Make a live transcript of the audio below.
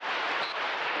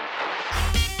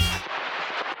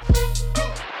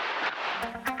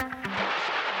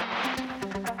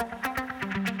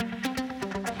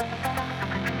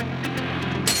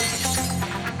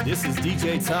This is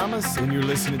DJ Thomas, and you're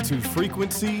listening to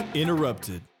Frequency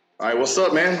Interrupted. All right, what's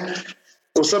up, man?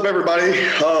 What's up, everybody?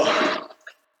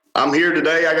 I'm here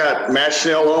today. I got Matt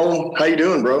Schnell on. How you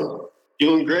doing, bro?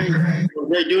 Doing great.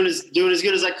 Doing as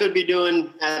good as I could be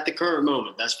doing at the current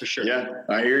moment. That's for sure. Yeah,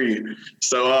 I hear you.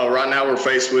 So right now we're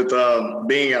faced with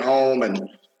being at home and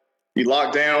you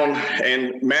locked down.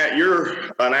 And Matt, you're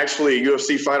an actually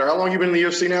UFC fighter. How long you been in the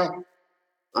UFC now?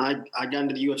 I got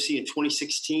into the UFC in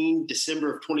 2016,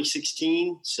 December of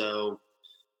 2016. So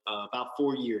about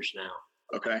 4 years now.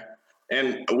 Okay.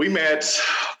 And we met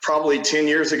probably 10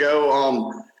 years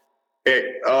ago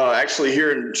actually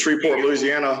here in Shreveport,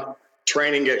 Louisiana,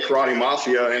 training at Karate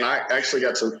Mafia. And I actually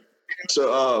got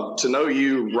to know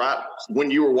you right when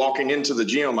you were walking into the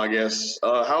gym, I guess.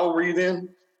 How old were you then?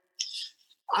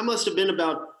 I must have been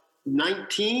about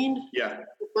 19. Yeah.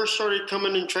 First started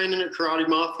coming and training at Karate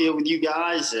Mafia with you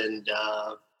guys. And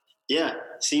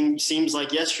seems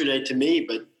like yesterday to me,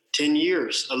 but 10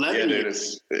 years, 11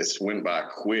 years. Dude, it's went by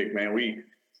quick, man.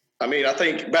 I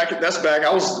think back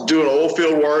I was doing oil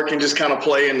field work and just kind of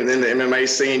playing in the MMA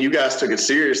scene. You guys took it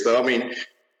serious though.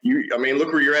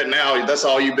 Look where you're at now. That's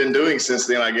all you've been doing since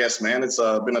then, I guess, man. It's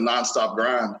been a nonstop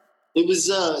grind. It was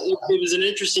an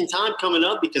interesting time coming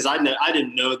up because I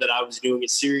didn't know that I was doing it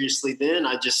seriously then.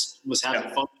 I just was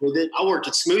having fun with it. I worked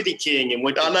at Smoothie King and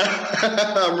went to – I know.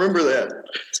 I remember that.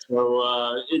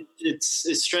 So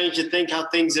it's strange to think how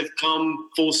things have come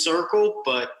full circle,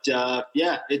 but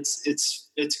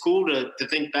it's cool to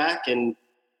think back, and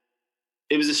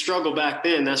it was a struggle back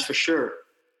then, that's for sure.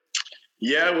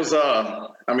 Yeah, it was.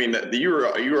 You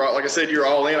were like I said, you're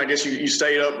all in. I guess you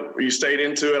stayed up, you stayed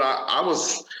into it.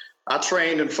 I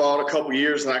trained and fought a couple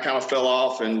years, and I kind of fell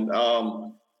off. And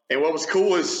what was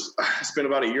cool is it's been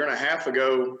about a year and a half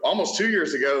ago, almost 2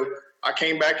 years ago, I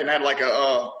came back and had like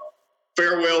a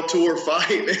farewell tour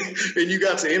fight, and you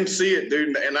got to MC it,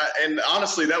 dude. And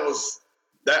honestly, I was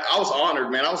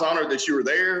honored, man. I was honored that you were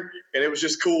there, and it was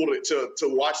just cool to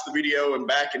watch the video and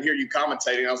back and hear you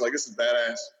commentating. I was like, this is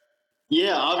badass.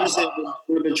 Yeah, obviously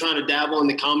we've been trying to dabble in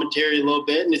the commentary a little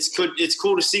bit, and it's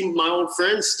cool to see my old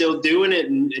friends still doing it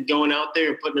and going out there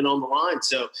and putting it on the line.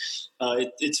 So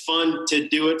it's fun to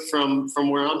do it from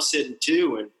where I'm sitting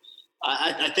too, and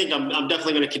I think I'm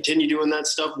definitely going to continue doing that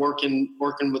stuff, working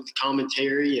with the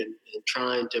commentary and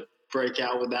trying to break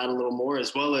out with that a little more,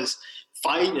 as well as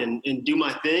fight and do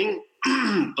my thing.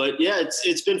 But yeah,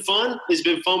 it's been fun. It's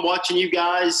been fun watching you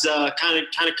guys kind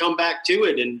of come back to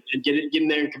it and get in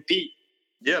there and compete.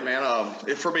 Yeah, man.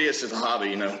 For me, it's just a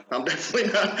hobby. You know, I'm definitely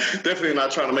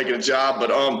not trying to make it a job. But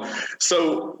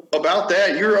so about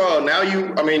that,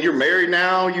 you're married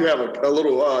now. You have a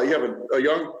little, you have a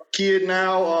young kid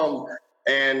now.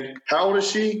 And how old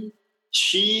is she?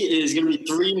 She is going to be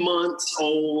 3 months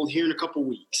old here in a couple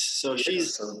weeks. So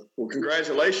well,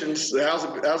 congratulations. How's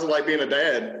it like being a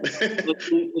dad?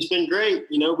 It's been great.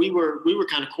 You know, we were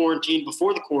kind of quarantined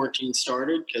before the quarantine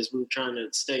started because we were trying to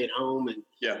stay at home, and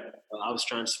I was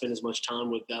trying to spend as much time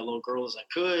with that little girl as I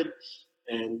could.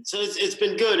 And so it's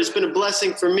been good. It's been a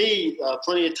blessing for me.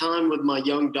 Plenty of time with my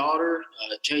young daughter.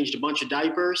 Changed a bunch of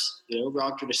diapers. You know,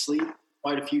 rocked her to sleep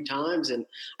quite a few times. And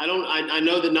I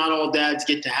know that not all dads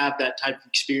get to have that type of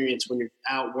experience when you're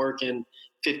out working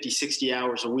 50, 60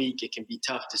 hours a week. It can be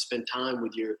tough to spend time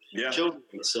with your children.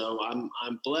 So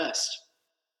I'm blessed.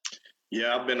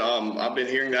 Yeah, I've been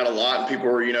hearing that a lot, and people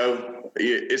are,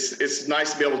 it's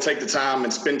nice to be able to take the time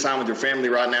and spend time with your family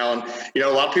right now. And a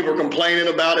lot of people are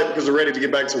complaining about it because they're ready to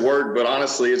get back to work, but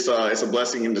honestly, it's a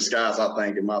blessing in disguise, I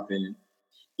think, in my opinion.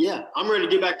 Yeah, I'm ready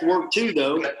to get back to work too,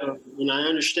 though. And I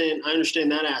understand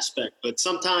that aspect. But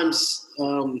sometimes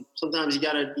you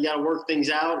gotta work things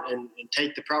out and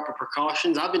take the proper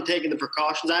precautions. I've been taking the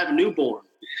precautions. I have a newborn.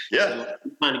 Yeah. So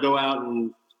I'm trying to go out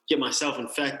and get myself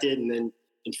infected and then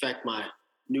infect my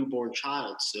newborn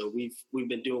child. So we've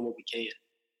been doing what we can.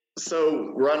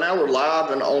 So right now we're live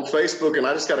and on Facebook, and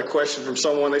I just got a question from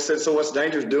someone. They said, "So what's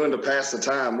Dangerous doing to pass the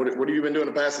time? What have you been doing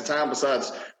to pass the time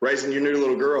besides raising your new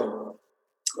little girl?"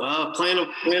 Playing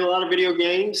a lot of video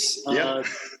games. Yeah.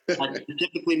 I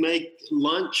typically make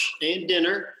lunch and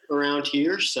dinner around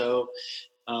here. So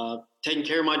taking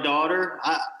care of my daughter.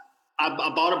 I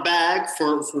bought a bag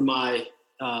for my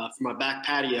back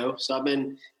patio. So I've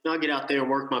been, I get out there and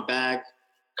work my bag a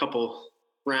couple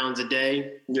rounds a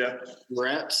day. Yeah.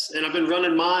 Reps. And I've been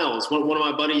running miles. One of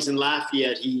my buddies in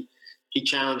Lafayette, he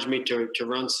challenged me to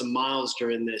run some miles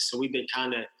during this. So we've been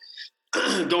kind of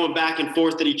going back and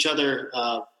forth at each other,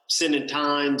 sending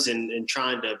times and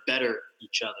trying to better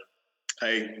each other.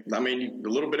 Hey, a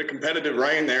little bit of competitive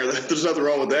reign there. There's nothing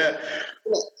wrong with that.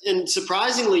 And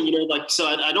surprisingly,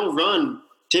 I don't run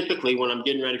typically when I'm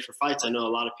getting ready for fights, I know a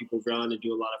lot of people run and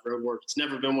do a lot of road work. It's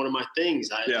never been one of my things.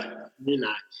 I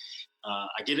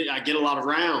get a lot of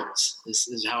rounds. This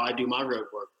is how I do my road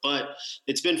work. But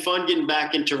it's been fun getting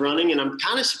back into running, and I'm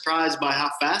kind of surprised by how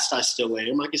fast I still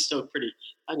am. I can still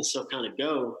kind of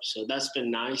go. So that's been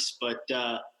nice. But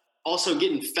also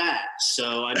getting fat.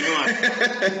 So I know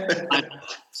I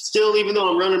still, even though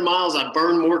I'm running miles, I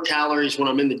burn more calories when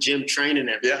I'm in the gym training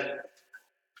every day. Yeah.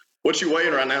 What you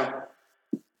weighing right now?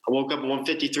 I woke up at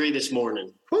 153 this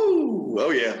morning. Woo!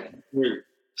 Oh yeah.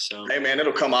 So hey man,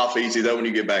 it'll come off easy though when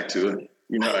you get back to it.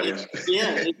 You know how it is.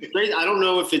 Yeah, it's great. I don't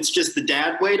know if it's just the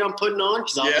dad weight I'm putting on,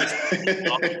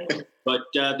 but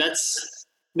that's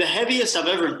the heaviest I've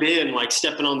ever been. Like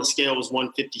stepping on the scale was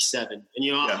 157,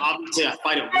 and obviously I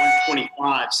fight at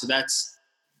 125, so that's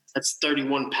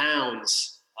 31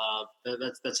 pounds.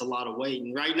 That's a lot of weight.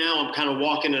 And right now I'm kind of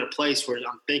walking in a place where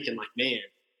I'm thinking like, man,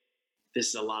 this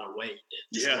is a lot of weight.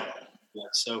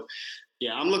 So,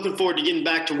 I'm looking forward to getting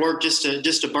back to work just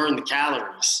to burn the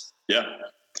calories. Yeah.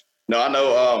 No, I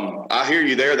know. I hear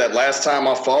you there. That last time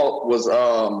I fought was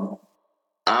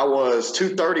I was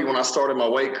 230 when I started my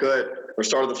weight cut or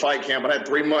started the fight camp. I had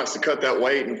 3 months to cut that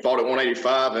weight and fought at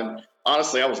 185. And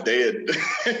honestly, I was dead.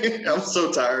 I was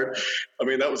so tired. I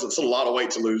mean, it's a lot of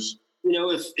weight to lose.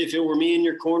 If it were me in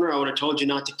your corner, I would have told you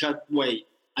not to cut weight.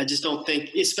 I just don't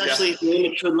think, especially at the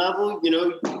amateur level, you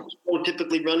don't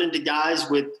typically run into guys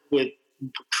with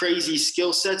crazy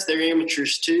skill sets. They're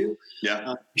amateurs too.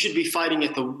 Yeah. You should be fighting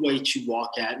at the weight you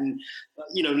walk at. And,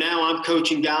 now I'm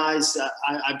coaching guys.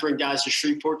 I bring guys to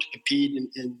Shreveport to compete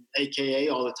in AKA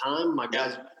all the time. My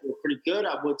guys are pretty good.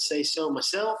 I would say so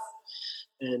myself.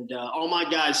 And all my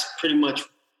guys pretty much,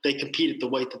 they compete at the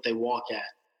weight that they walk at.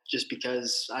 Just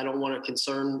because I don't want to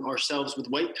concern ourselves with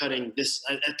weight cutting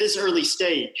at this early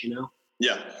stage,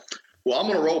 Yeah. Well, I'm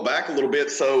going to roll back a little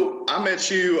bit. So I met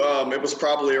you, it was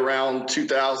probably around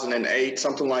 2008,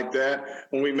 something like that,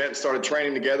 when we met and started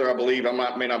training together. I believe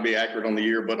may not be accurate on the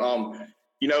year, but,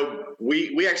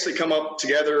 we actually come up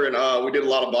together and we did a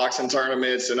lot of boxing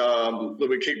tournaments and a little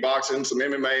bit of kickboxing, some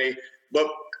MMA. But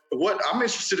what I'm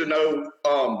interested to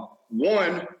know,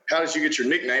 one, how did you get your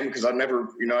nickname? Because I never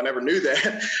knew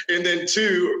that. And then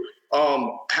two,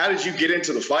 how did you get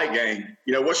into the fight game?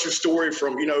 What's your story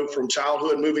from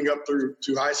childhood moving up through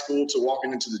to high school to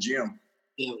walking into the gym?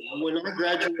 Yeah, when I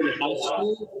graduated high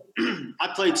school,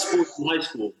 I played sports in high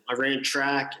school. I ran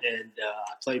track and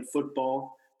I played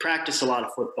football, practiced a lot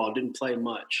of football, didn't play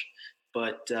much.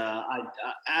 But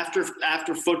after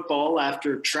football,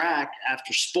 after track,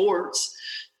 after sports,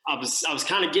 I was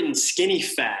kind of getting skinny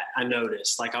fat. I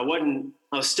noticed I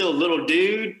was still a little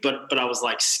dude, but I was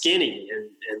like skinny and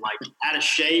like out of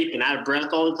shape and out of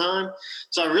breath all the time.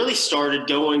 So I really started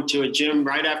going to a gym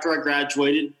right after I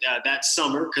graduated that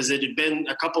summer, because it had been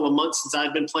a couple of months since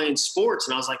I'd been playing sports.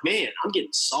 And I was like, man, I'm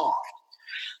getting soft.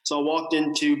 So I walked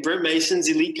into Brent Mason's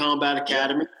Elite Combat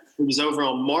Academy. It was over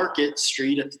on Market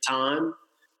Street at the time,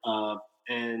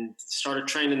 and started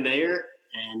training there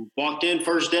and walked in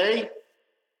first day.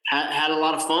 Had a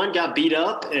lot of fun, got beat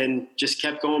up, and just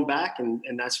kept going back, and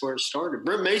that's where it started.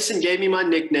 Brent Mason gave me my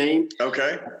nickname.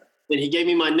 Okay. And he gave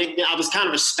me my nickname. I was kind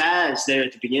of a spaz there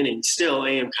at the beginning. Still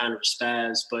am kind of a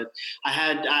spaz, but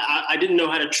I didn't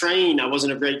know how to train. I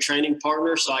wasn't a great training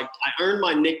partner, so I earned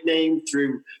my nickname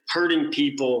through hurting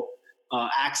people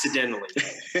accidentally.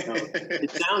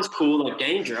 It sounds cool, like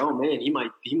danger. Oh man,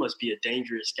 he must be a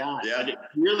dangerous guy. Yeah.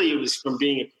 But it was from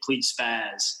being a complete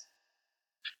spaz.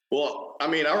 Well, I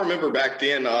mean, I remember back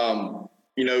then,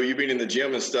 you being in the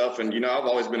gym and stuff, and, I've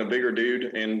always been a bigger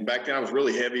dude, and back then I was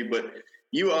really heavy, but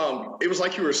it was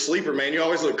like you were a sleeper, man. You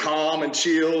always looked calm and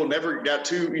chill, never got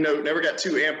too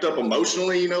amped up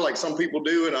emotionally, like some people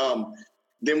do. And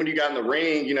then when you got in the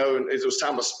ring, it was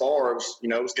time to spar, it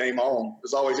was game on. It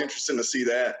was always interesting to see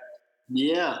that.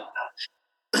 Yeah.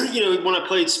 When I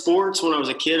played sports when I was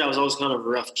a kid, I was always kind of a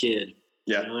rough kid.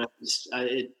 Yeah.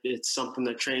 It's something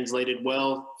that translated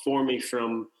well for me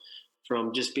from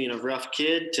just being a rough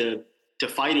kid to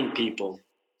fighting people.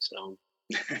 So.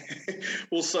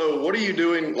 Well, so what are you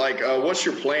doing? What's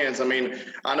your plans? I mean,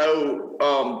 I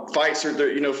know fights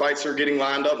are getting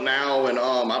lined up now, and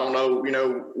I don't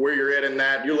know, where you're at in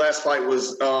that. Your last fight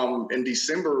was in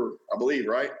December, I believe,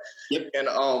 right? Yep. And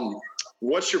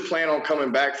what's your plan on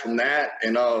coming back from that?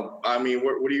 And I mean,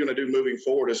 what are you going to do moving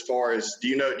forward? As far as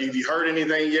have you heard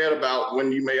anything yet about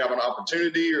when you may have an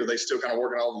opportunity, or are they still kind of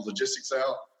working all the logistics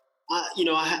out?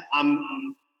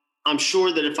 I'm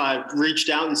sure that if I reached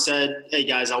out and said, "Hey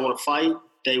guys, I want to fight,"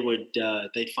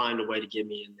 they'd find a way to get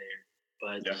me in there.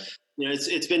 But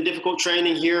it's been difficult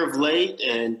training here of late,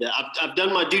 and I've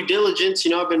done my due diligence.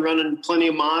 I've been running plenty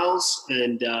of miles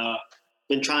and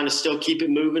been trying to still keep it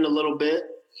moving a little bit.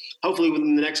 Hopefully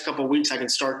within the next couple of weeks, I can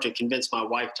start to convince my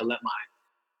wife to let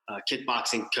my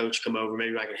kickboxing coach come over.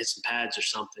 Maybe I can hit some pads or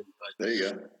something. But there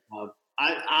you go.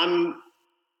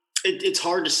 It's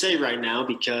hard to say right now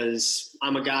because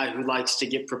I'm a guy who likes to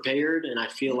get prepared, and I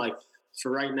feel like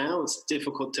for right now it's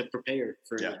difficult to prepare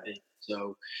for anything.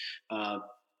 So,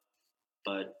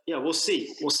 but yeah, we'll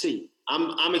see.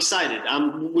 I'm excited.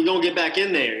 We're gonna get back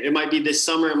in there. It might be this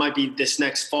summer, it might be this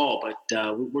next fall, but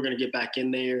we're gonna get back in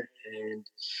there. And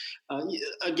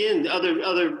again,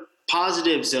 other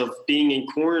positives of being in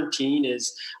quarantine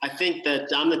is I think that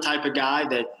I'm the type of guy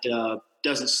that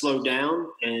doesn't slow down,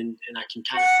 and I can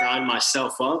kind of grind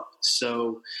myself up.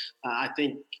 So I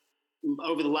think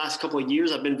over the last couple of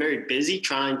years, I've been very busy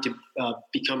trying to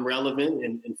become relevant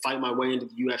and fight my way into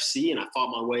the UFC. And I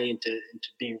fought my way into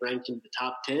being ranked in the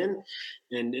top 10.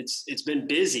 And it's been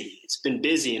busy. It's been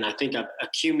busy. And I think I've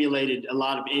accumulated a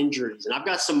lot of injuries. And I've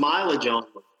got some mileage on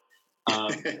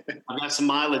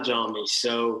me.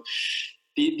 So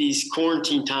these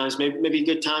quarantine times, maybe a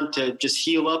good time to just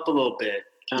heal up a little bit,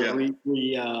 kind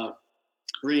of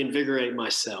reinvigorate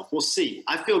myself. We'll see.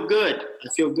 I feel good.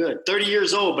 30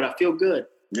 years old, but I feel good.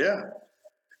 Yeah.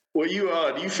 Well,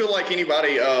 do you feel like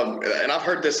anybody, and I've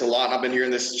heard this a lot, and I've been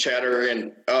hearing this chatter,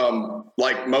 and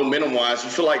like momentum-wise, you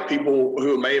feel like people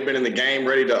who may have been in the game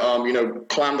ready to,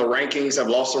 climb the rankings have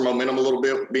lost their momentum a little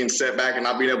bit, being set back and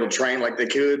not being able to train like they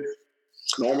could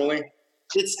normally?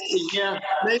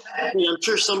 Maybe, I'm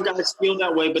sure some guys feel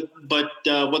that way, but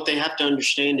what they have to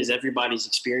understand is everybody's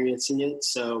experiencing it.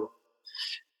 So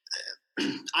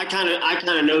I kind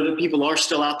of know that people are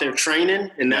still out there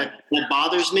training, and that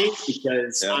bothers me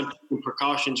because I'm taking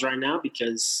precautions right now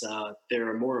because there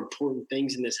are more important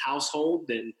things in this household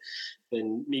than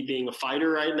me being a fighter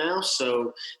right now.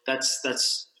 So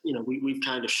that's we've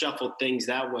kind of shuffled things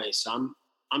that way. So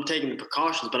I'm taking the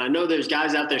precautions, but I know there's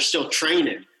guys out there still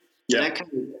training. Yeah.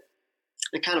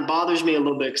 That kind of bothers me a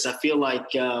little bit because I feel like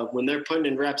when they're putting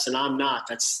in reps and I'm not,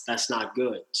 that's not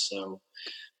good. So,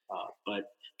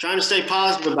 but trying to stay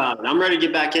positive about it. I'm ready to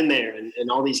get back in there,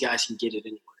 and all these guys can get it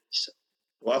anyway. So.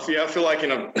 Well, I feel like in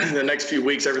the next few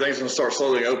weeks, everything's going to start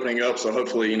slowly opening up. So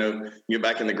hopefully, get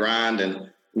back in the grind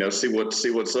and see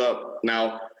what's up.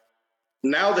 Now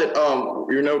that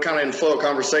you're kind of in flow of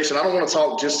conversation, I don't want to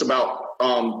talk just about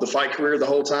the fight career the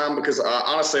whole time because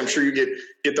honestly, I'm sure you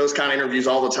get those kind of interviews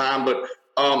all the time. But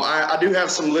I do have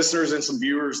some listeners and some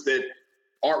viewers that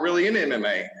aren't really into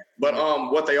MMA, but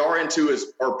what they are into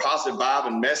are positive vibe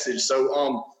and message.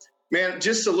 So, man,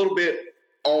 just a little bit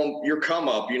on your come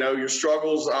up, your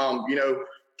struggles,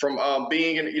 from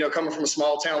being, coming from a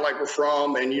small town like we're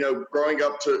from, and growing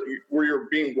up to where you're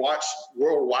being watched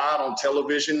worldwide on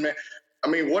television. Man, I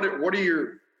mean,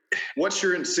 what's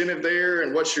your incentive there,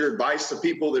 and what's your advice to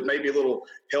people that may be a little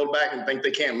held back and think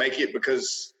they can't make it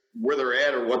because where they're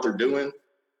at or what they're doing?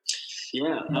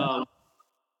 Yeah.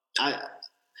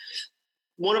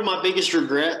 One of my biggest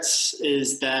regrets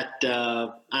is that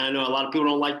I know a lot of people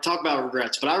don't like to talk about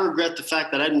regrets, but I regret the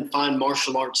fact that I didn't find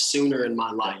martial arts sooner in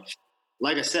my life.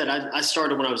 Like I said, I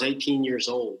started when I was 18 years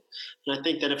old. And I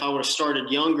think that if I would have started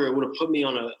younger, it would have put me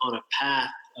on a path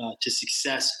to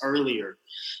success earlier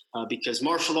because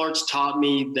martial arts taught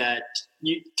me that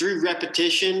through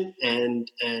repetition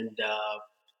and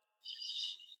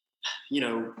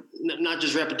not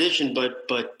just repetition,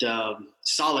 but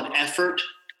solid effort,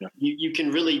 you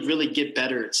can really, really get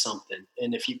better at something.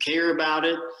 And if you care about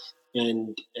it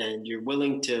and you're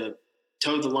willing to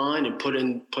toe the line and put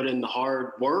in the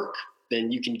hard work, then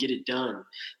you can get it done.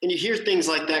 And you hear things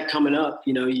like that coming up,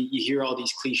 you hear all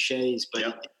these cliches, but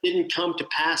it didn't come to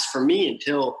pass for me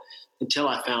until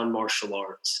I found martial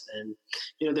arts. And,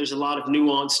 there's a lot of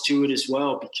nuance to it as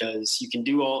well, because you can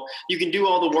do all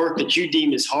the work that you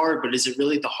deem is hard, but is it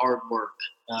really the hard work?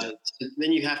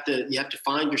 Then you have to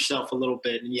find yourself a little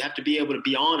bit, and you have to be able to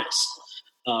be honest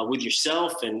with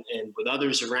yourself and with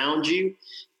others around you.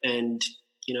 And,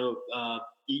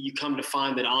 you come to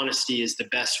find that honesty is the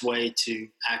best way to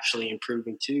actually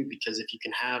improving too, because if you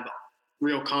can have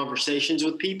real conversations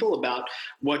with people about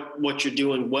what you're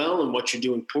doing well and what you're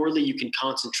doing poorly, you can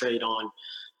concentrate on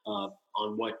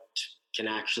what can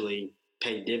actually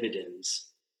pay dividends.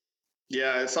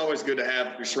 Yeah, it's always good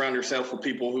to surround yourself with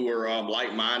people who are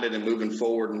like-minded and moving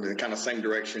forward in the kind of same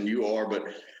direction you are. But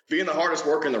being the hardest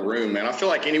work in the room, man, I feel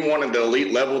like anyone at the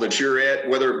elite level that you're at,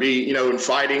 whether it be, in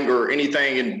fighting or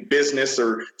anything in business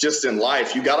or just in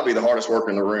life, you got to be the hardest worker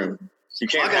in the room. You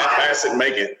can't half-ass it and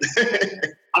make it.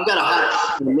 I've got a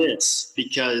hot on this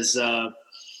because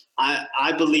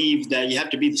I believe that you have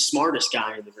to be the smartest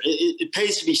guy in the room. It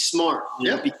pays to be smart,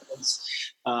 you know, because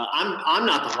I'm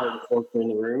not the hardest worker in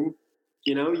the room.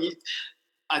 You know,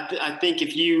 I think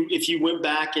if you went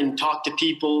back and talked to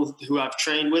people who I've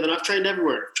trained with, and I've trained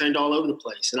everywhere, I've trained all over the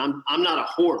place, and I'm not a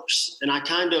horse. And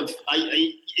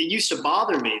it used to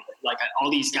bother me, like all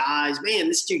these guys, man,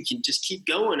 this dude can just keep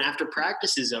going after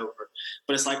practice is over.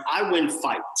 But it's like I win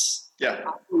fights. Yeah.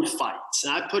 I win fights.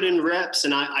 And I put in reps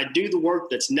and I do the work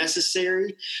that's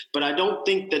necessary, but I don't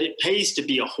think that it pays to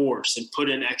be a horse and put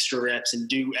in extra reps and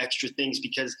do extra things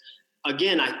because,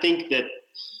 again, I think that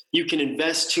you can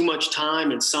invest too much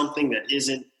time in something that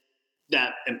isn't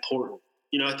that important.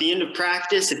 You know, at the end of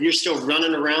practice, if you're still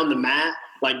running around the mat,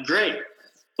 like great,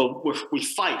 but we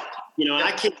fight. You know, and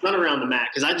I can't run around the mat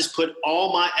because I just put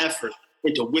all my effort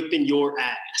into whipping your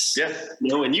ass. Yeah. You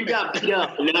know, and you got beat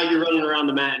up, and now you're running around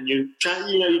the mat, and you're trying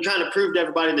to prove to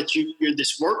everybody that you're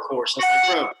this workhorse. It's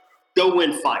like, bro, go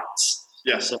win fights.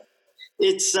 Yeah. So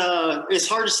it's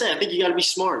hard to say. I think you got to be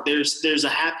smart. There's a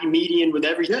happy median with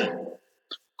everything. Yeah.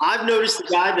 I've noticed the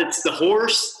guy that's the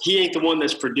horse, he ain't the one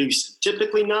that's producing.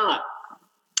 Typically not.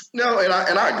 No, and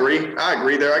I agree. I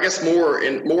agree there. I guess more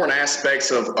in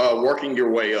aspects of working your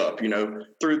way up, you know,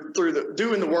 through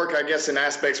doing the work, I guess, in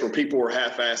aspects where people were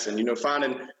half-assing, you know,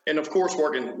 finding, and of course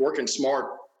working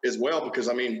smart as well, because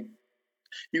I mean,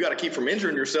 you got to keep from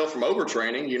injuring yourself from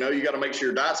overtraining. You know, you got to make sure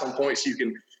your diet's on point so you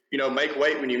can, you know, make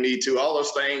weight when you need to. All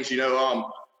those things, you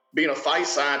know, being a fight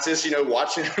scientist, you know,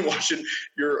 watching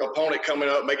your opponent coming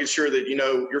up, making sure that, you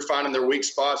know, you're finding their weak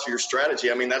spots, your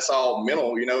strategy. I mean, that's all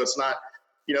mental, you know, it's not,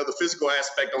 you know, the physical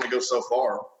aspect only goes so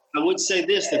far. I would say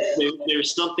this, that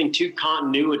there's something to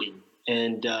continuity.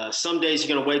 And some days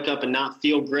you're going to wake up and not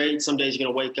feel great. Some days you're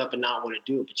going to wake up and not want to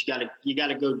do it. But you got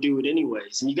to go do it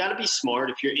anyways. And you got to be smart.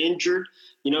 If you're injured,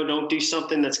 you know, don't do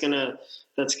something that's gonna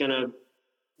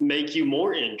make you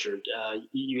more injured.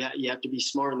 You have to be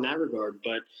smart in that regard.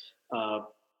 But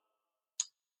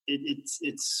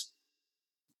it's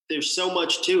there's so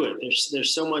much to it.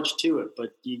 There's so much to it.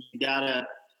 But you gotta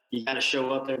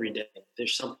show up every day.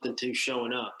 There's something to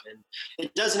showing up. And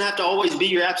it doesn't have to always be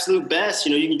your absolute best.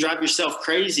 You know, you can drive yourself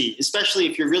crazy, especially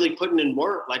if you're really putting in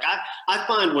work. Like I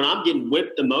find when I'm getting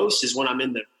whipped the most is when I'm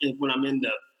in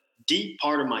the deep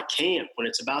part of my camp, when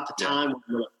it's about the time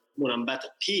when I'm about to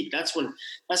peak. That's when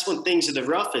things are the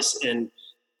roughest. And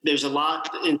there's a lot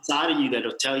inside of you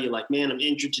that'll tell you like, man, I'm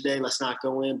injured today. Let's not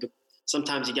go in. But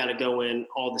sometimes you got to go in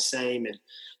all the same. And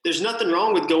there's nothing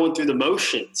wrong with going through the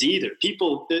motions either.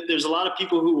 There's a lot of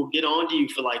people who will get onto you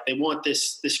for like, they want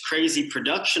this crazy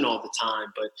production all the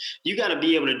time, but you got to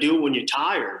be able to do it when you're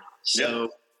tired. So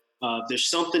there's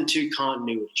something to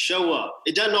continuity. Show up.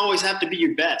 It doesn't always have to be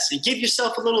your best, and give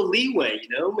yourself a little leeway. You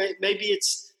know, maybe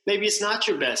it's not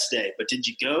your best day, but did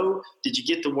you go? Did you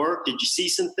get to work? Did you see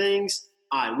some things?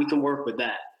 All right, we can work with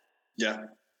that. Yeah.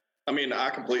 I mean, I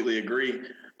completely agree.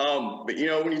 But you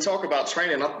know, when you talk about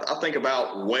training, I think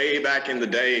about way back in the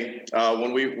day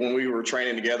when we were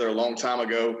training together a long time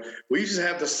ago. We used to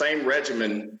have the same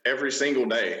regimen every single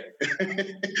day.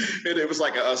 It was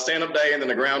like a stand-up day and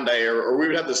then a ground day, or we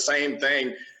would have the same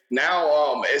thing.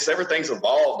 Now, everything's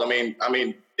evolved. I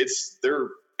mean,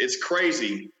 it's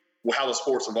crazy how the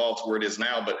sport's evolved to where it is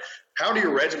now. But how do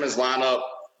your regimens line up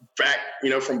back,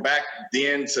 you know, from back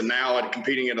then to now and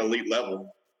competing at elite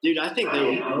level? Dude, I think they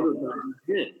were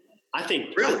good. I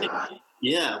think,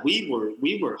 yeah, we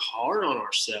were hard on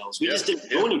ourselves. We just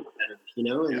didn't know any better, you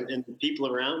know, and the people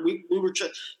around, we were,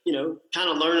 you know,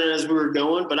 kind of learning as we were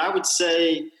going. But I would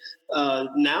say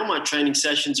now my training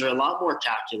sessions are a lot more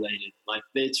calculated. Like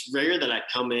it's rare that I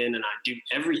come in and I do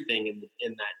everything in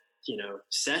that, you know,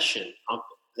 session.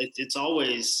 It's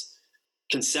always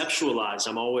conceptualized.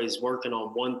 I'm always working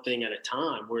on one thing at a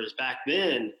time. Whereas back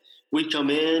then, we'd come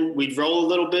in, we'd roll a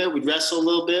little bit, we'd wrestle a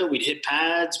little bit, we'd hit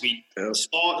pads, we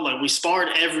sparred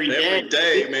every day. Every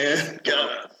day, man.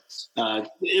 God.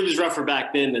 It was rougher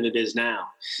back then than it is now.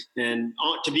 And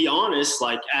to be honest,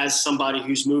 like as somebody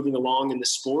who's moving along in the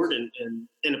sport and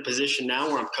in a position now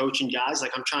where I'm coaching guys,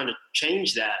 like I'm trying to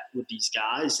change that with these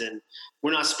guys. And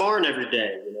we're not sparring every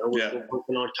day, you know, we're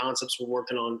working on concepts, we're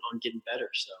working on getting better,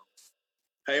 so.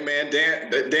 Hey, man,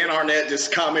 Dan Arnett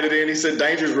just commented in. He said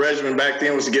Danger's regimen back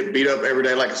then was to get beat up every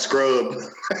day like a scrub.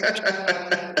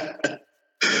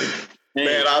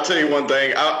 Man, I'll tell you one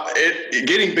thing.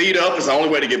 Getting beat up is the only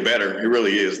way to get better. It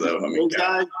really is, though. I mean, those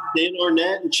guys, Dan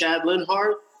Arnett and Chad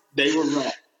Linhart, they were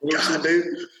rough. God,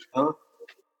 dude. Huh?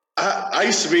 I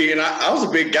used to be, and I was a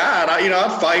big guy, and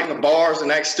I'd fight in the bars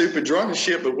and act stupid, drunk and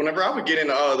shit. But whenever I would get in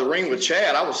the ring with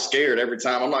Chad, I was scared every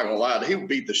time. I'm not gonna lie. He would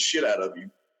beat the shit out of you.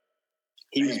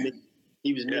 He was me.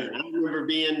 He was me. Yeah. I remember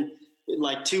being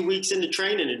like 2 weeks into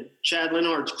training, and Chad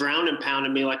Lenhart's ground and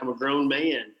pounding me like I'm a grown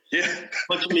man. Yeah.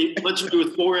 punching me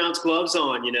with 4-ounce gloves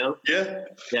on, you know? Yeah.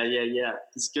 Yeah.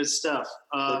 It's good stuff.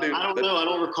 Well, dude, I don't know. I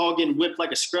don't recall getting whipped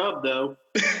like a scrub, though.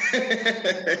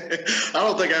 I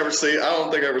don't think I ever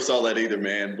saw that either,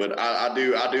 man. But I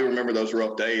do remember those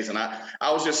rough days, and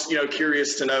I was just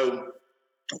curious to know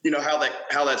how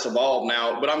that's evolved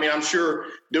now. But I mean, I'm sure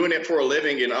doing it for a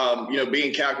living and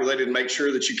being calculated and make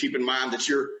sure that you keep in mind that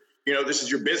this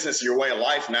is your business, your way of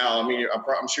life now. I mean,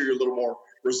 I'm sure you're a little more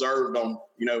reserved on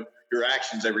your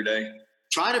actions every day.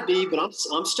 Try to be, but I'm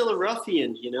still a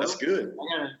ruffian. That's good.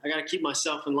 I gotta keep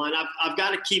myself in line. I've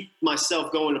got to keep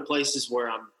myself going to places where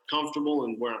I'm comfortable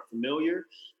and where I'm familiar,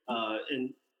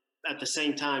 and at the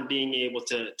same time being able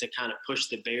to kind of push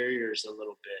the barriers a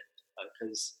little bit,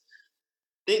 because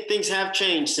things have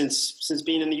changed since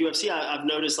being in the UFC. I've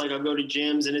noticed, like, I'll go to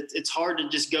gyms and it's hard to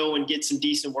just go and get some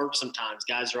decent work sometimes.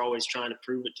 Guys are always trying to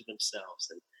prove it to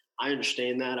themselves, and I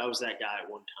understand that. I was that guy at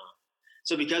one time.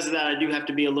 So because of that, I do have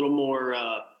to be a little more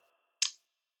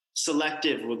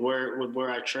selective with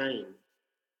where I train.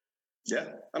 Yeah,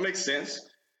 that makes sense.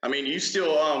 I mean, you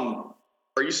still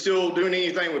are you still doing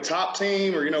anything with Top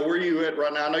Team, or where are you at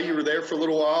right now? I know you were there for a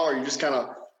little while, or you just kind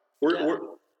of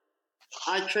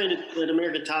I trained at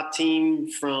American Top Team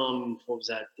from, what was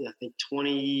that? I think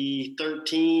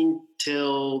 2013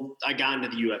 till I got into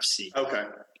the UFC. Okay.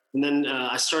 And then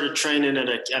I started training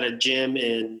at a gym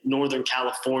in Northern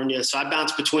California. So I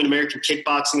bounced between American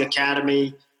Kickboxing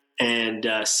Academy and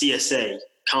CSA,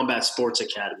 Combat Sports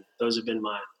Academy. Those have been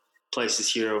my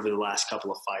places here over the last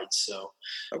couple of fights. So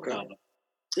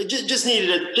it just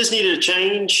needed a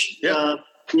change. Yeah.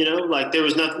 Like there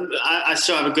was nothing. I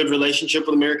still have a good relationship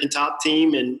with American Top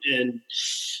Team, and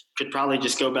could probably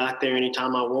just go back there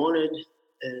anytime I wanted.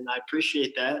 And I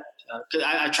appreciate that. Cause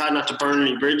I try not to burn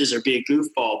any bridges or be a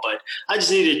goofball, but I just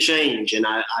needed a change. And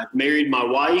I married my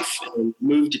wife and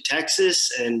moved to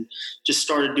Texas and just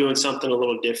started doing something a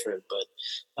little different. But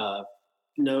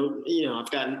I've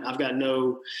got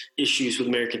no issues with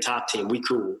American Top Team. We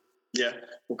cool. Yeah.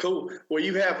 Well, cool. Well,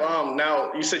 you have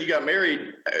now. You said you got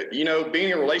married. Being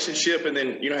in a relationship and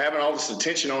then having all this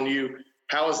attention on you.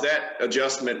 How is that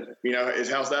adjustment?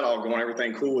 How's that all going?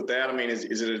 Everything cool with that? I mean, is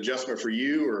it an adjustment for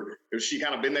you, or has she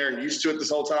kind of been there and used to it this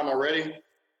whole time already?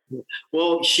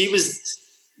 Well,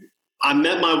 I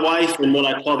met my wife in what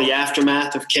I call the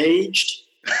aftermath of Caged.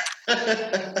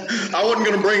 I wasn't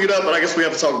going to bring it up, but I guess we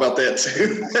have to talk about that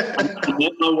too. I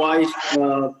met my wife.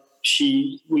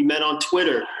 We met on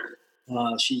Twitter.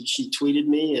 She tweeted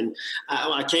me, and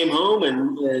I came home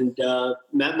and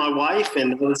met my wife,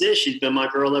 and that was it. She's been my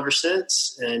girl ever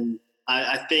since, and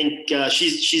I think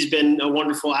she's been a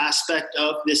wonderful aspect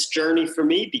of this journey for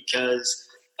me because,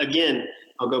 again,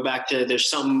 I'll go back to there's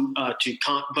something to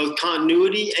both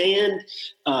continuity and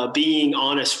being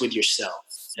honest with yourself.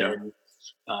 Yeah. And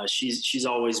she's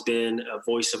always been a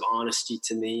voice of honesty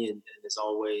to me, and has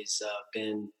always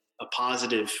been a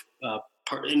positive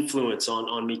influence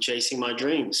on me chasing my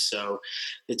dreams. So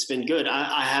it's been good.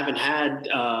 I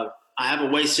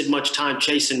haven't wasted much time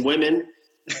chasing women,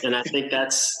 and I think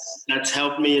that's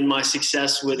helped me in my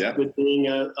success with being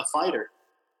a fighter.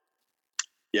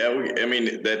 Yeah,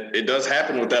 that it does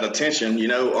happen with that attention.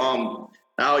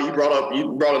 Now you brought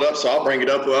it up, so I'll bring it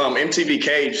up. MTV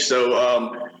Cage.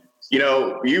 So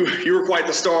you were quite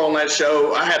the star on that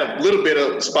show. I had a little bit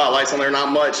of spotlights on there,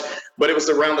 not much, but it was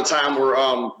around the time where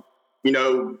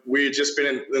we had just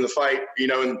been in the fight,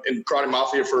 in Karate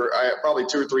Mafia for probably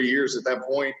 2 or 3 years at that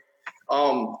point.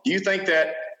 Do you think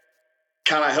that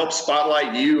kind of helped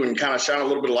spotlight you and kind of shine a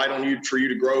little bit of light on you for you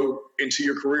to grow into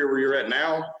your career where you're at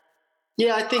now?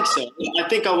 Yeah, I think so. I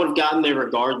think I would have gotten there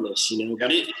regardless,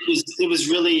 but it was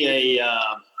really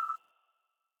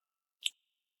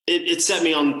it set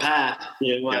me on the path.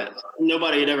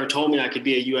 Nobody had ever told me I could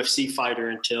be a UFC fighter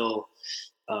until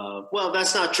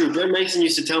that's not true. Brent Mason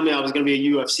used to tell me I was going to be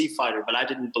a UFC fighter, but I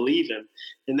didn't believe him.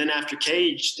 And then after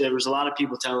Cage, there was a lot of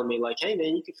people telling me like, "Hey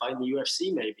man, you can fight in the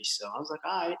UFC maybe." So I was like,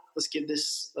 "All right,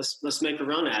 let's make a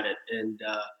run at it." And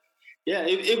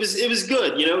it was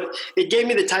good. It gave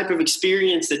me the type of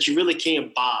experience that you really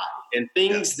can't buy, and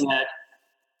things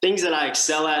that I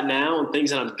excel at now, and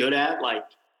things that I'm good at, like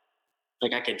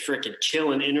I can freaking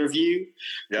kill an interview.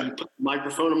 Yeah. You put the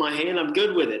microphone in my hand, I'm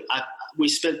good with it. We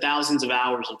spent thousands of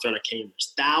hours in front of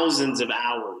cameras, thousands of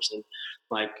hours. And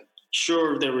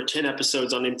sure, there were 10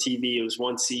 episodes on MTV. It was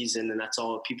one season and that's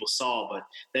all people saw, but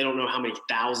they don't know how many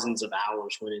thousands of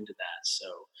hours went into that. So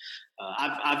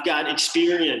I've got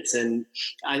experience, and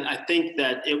I think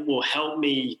that it will help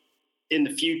me in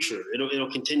the future,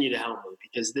 it'll continue to help me,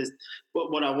 because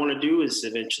what I want to do is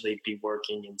eventually be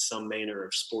working in some manner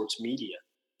of sports media,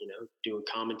 doing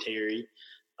commentary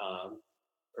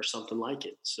or something like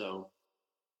it. So.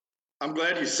 I'm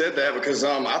glad you said that, because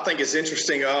I think it's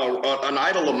interesting. An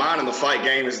idol of mine in the fight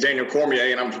game is Daniel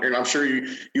Cormier, and I'm sure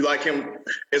you like him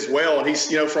as well. And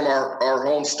he's from our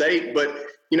home state. But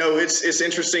it's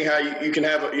interesting how you can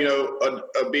have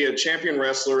be a champion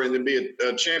wrestler and then be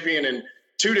a champion in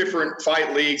two different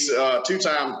fight leagues, in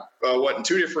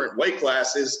two different weight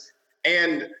classes,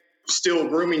 and still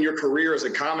grooming your career as a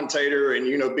commentator and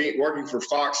working for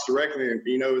Fox directly,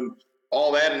 and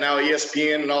all that, and now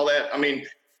ESPN and all that. I mean,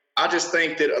 I just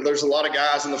think that there's a lot of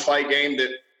guys in the fight game that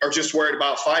are just worried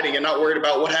about fighting and not worried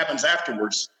about what happens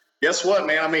afterwards. Guess what,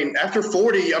 man? I mean, after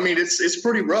 40, it's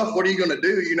pretty rough. What are you going to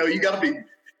do? You got to be.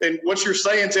 And what you're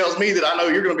saying tells me that I know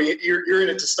you're going to be. You're in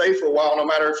it to stay for a while, no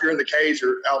matter if you're in the cage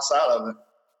or outside of it.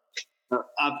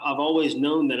 I've always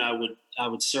known that I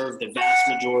would serve the vast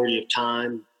majority of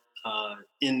time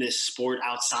in this sport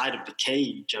outside of the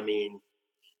cage. I mean,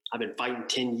 I've been fighting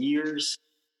 10 years.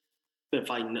 Been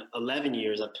fighting 11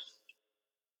 years. I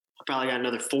probably got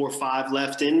another 4 or 5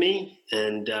 left in me,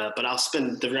 but I'll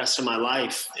spend the rest of my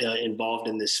life involved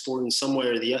in this sport in some way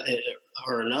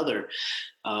or another.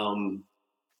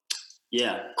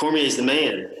 Cormier's the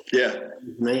man. Yeah,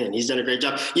 man, he's done a great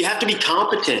job. You have to be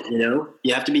competent.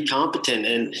 You have to be competent,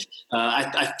 and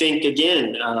I think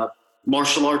again,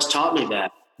 martial arts taught me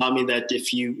that.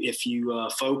 If you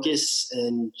focus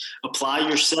and apply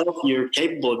yourself, you're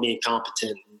capable of being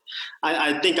competent.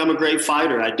 I think I'm a great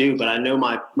fighter. I do, but I know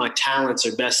my talents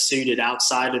are best suited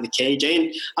outside of the cage.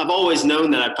 And I've always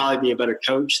known that I'd probably be a better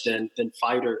coach than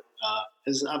fighter,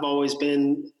 because I've always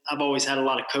had a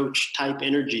lot of coach type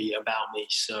energy about me.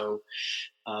 So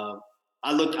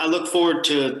I look forward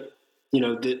to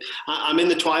I'm in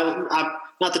the twilight.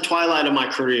 Not the twilight of my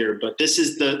career, but this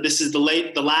is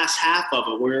the last half of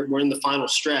it. We're in the final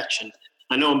stretch, and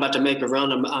I know I'm about to make a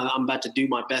run. I'm about to do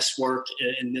my best work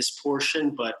in this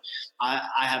portion, but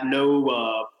I have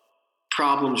no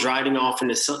problems riding off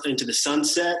into the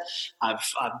sunset.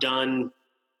 I've done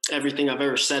everything I've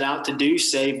ever set out to do,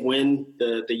 save win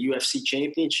the UFC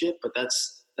championship. But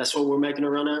that's what we're making a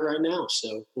run at right now.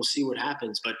 So we'll see what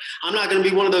happens. But I'm not going to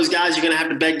be one of those guys you're going to have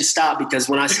to beg to stop, because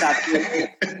when I stop,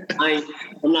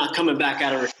 I'm not coming back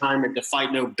out of retirement to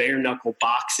fight no bare knuckle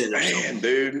boxing or something. Man,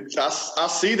 dude, I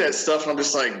see that stuff and I'm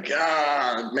just like,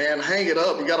 God, man, hang it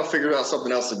up. You got to figure out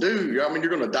something else to do. I mean, you're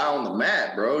going to die on the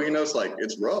mat, bro. It's like,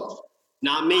 it's rough.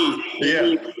 Not me.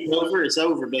 Yeah. It's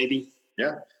over, baby.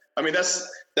 Yeah. I mean, that's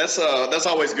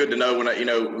always good to know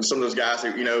when some of those guys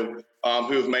who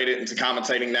have made it into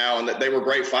commentating now, and that they were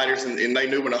great fighters and they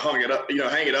knew when to hang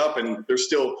it up, and they're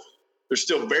still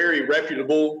very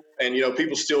reputable, and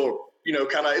people still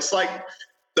kind of, it's like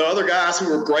the other guys who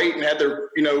were great and had their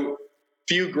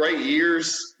few great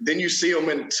years, then you see them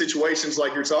in situations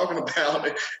like you're talking about,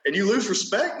 and you lose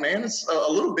respect, man. It's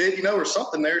a little bit, or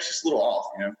something there. It's just a little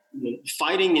off,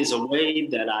 Fighting is a way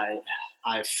that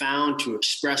I've found to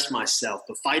express myself,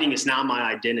 but fighting is not my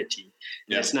identity.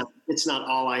 Yeah. It's not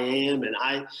all I am. And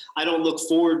I don't look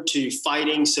forward to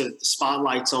fighting so that the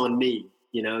spotlight's on me.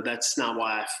 That's not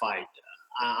why I fight.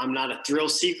 I'm not a thrill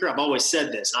seeker. I've always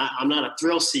said this. I'm not a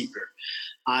thrill seeker.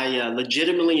 I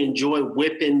legitimately enjoy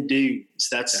whipping dudes.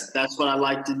 That's what I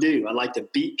like to do. I like to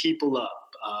beat people up.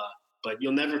 But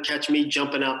you'll never catch me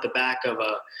jumping out the back of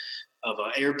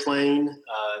an airplane.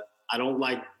 I don't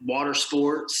like water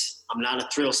sports. I'm not a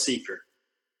thrill seeker.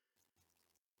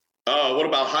 What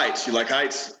about heights? You like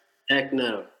heights? Heck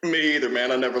no. Me either,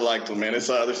 man. I never liked them, man. It's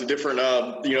there's a different,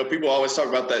 people always talk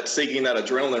about that seeking that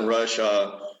adrenaline rush.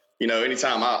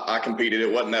 Anytime I competed,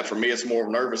 it wasn't that for me. It's more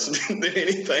nervous than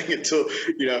anything until,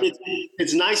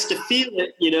 It's nice to feel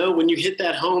it, when you hit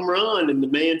that home run and the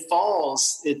man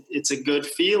falls. It's a good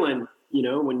feeling,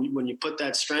 when you put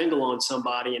that strangle on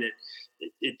somebody and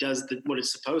it does what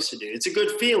it's supposed to do. It's a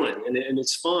good feeling and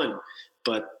it's fun.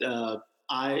 But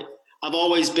I've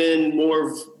always been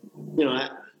more of,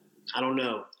 I don't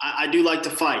know. I do like to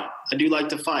fight.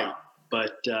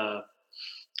 But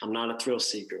I'm not a thrill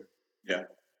seeker. Yeah.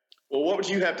 Well, what would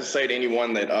you have to say to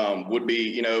anyone that would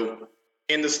be,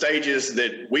 in the stages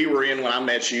that we were in when I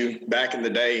met you back in the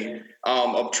day,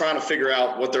 of trying to figure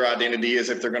out what their identity is,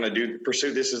 if they're going to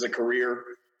pursue this as a career,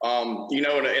 and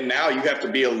now you have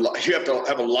to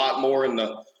have a lot more in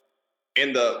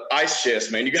the ice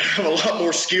chest, man. You got to have a lot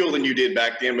more skill than you did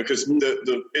back then, because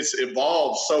it's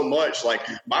evolved so much. Like,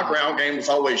 my ground game was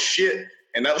always shit,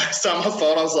 and that last time I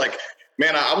fought, I was like,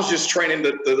 man, I was just training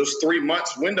those 3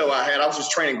 months window I had. I was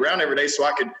just training ground every day so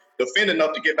I could defend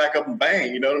enough to get back up and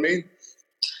bang. You know what I mean?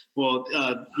 Well,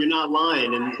 you're not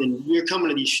lying, and you're coming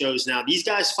to these shows now. These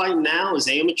guys fighting now as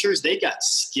amateurs, they got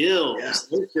skills. Yeah.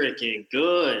 They're freaking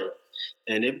good.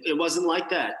 And it wasn't like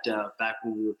that back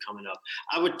when we were coming up.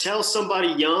 I would tell somebody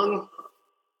young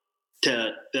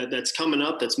that's coming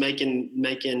up, that's trying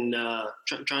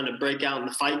to break out in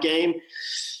the fight game,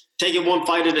 take it one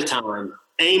fight at a time.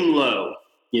 Aim low.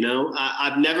 You know,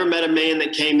 I've never met a man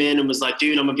that came in and was like,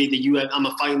 dude, I'm going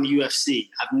to fight in the UFC.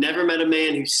 I've never met a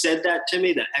man who said that to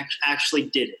me that actually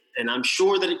did it. And I'm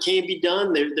sure that it can be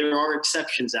done. There are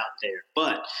exceptions out there.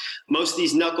 But most of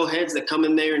these knuckleheads that come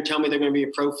in there and tell me they're going to be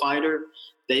a pro fighter,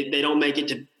 they don't make it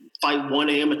to fight one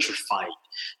amateur fight.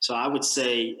 So I would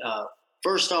say,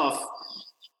 first off,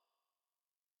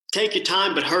 take your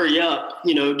time, but hurry up.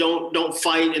 You know, don't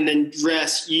fight and then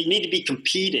rest. You need to be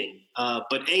competing,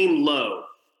 but aim low.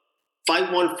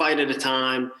 Fight one fight at a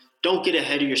time. Don't get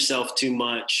ahead of yourself too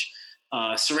much.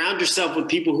 Surround yourself with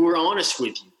people who are honest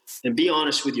with you, and be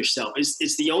honest with yourself.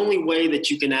 It's the only way that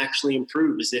you can actually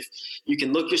improve, is if you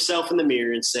can look yourself in the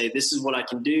mirror and say, this is what I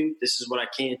can do. This is what I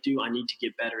can't do. I need to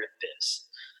get better at this.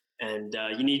 And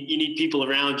you need people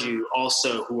around you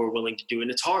also who are willing to do it.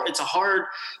 And it's hard.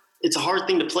 It's a hard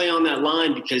thing to play on that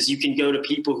line, because you can go to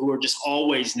people who are just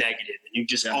always negative, and you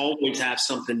just always have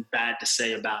something bad to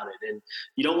say about it. And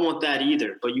you don't want that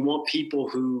either, but you want people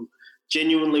who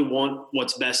genuinely want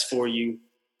what's best for you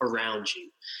around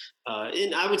you.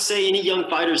 And I would say any young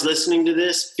fighters listening to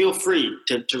this, feel free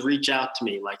to reach out to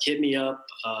me. Like, hit me up.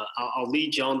 I'll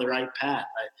lead you on the right path.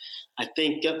 I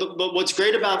think, but what's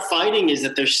great about fighting is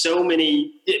that there's so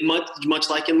many, much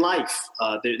like in life,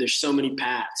 there's so many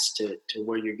paths to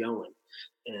where you're going.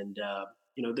 And,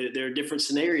 you know, there are different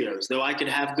scenarios. Though I could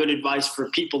have good advice for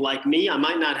people like me, I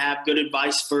might not have good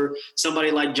advice for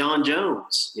somebody like Jon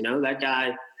Jones. You know, that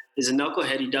guy is a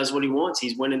knucklehead. He does what he wants.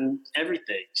 He's winning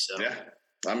everything. So. Yeah.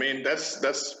 I mean,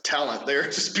 that's talent there.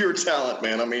 Just pure talent,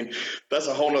 man. I mean, that's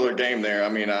a whole nother game there. I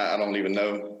mean, I don't even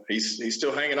know. He's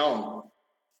still hanging on.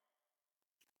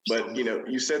 But, you know,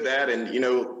 you said that, and, you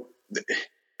know,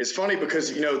 it's funny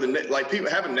because, you know, like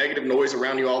people having negative noise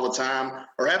around you all the time,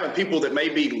 or having people that may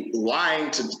be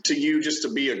lying to you just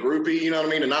to be a groupie, you know what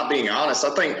I mean, and not being honest.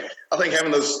 I think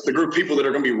having the group of people that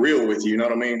are going to be real with you know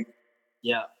what I mean?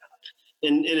 Yeah.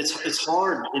 And it's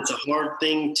hard. It's a hard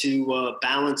thing to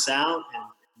balance out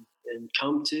and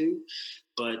come to.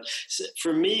 But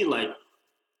for me, like,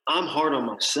 I'm hard on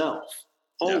myself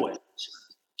always.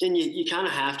 Yeah. And you kind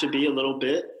of have to be a little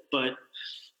bit. But,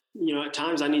 you know, at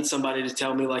times I need somebody to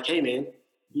tell me, like, hey, man,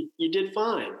 you did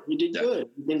fine. You did good.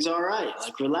 Things all right.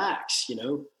 Like, relax, you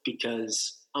know,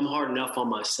 because I'm hard enough on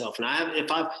myself. And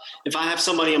if I have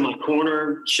somebody in my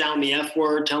corner shouting the F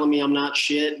word, telling me I'm not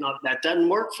shit, that doesn't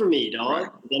work for me, dog. Right.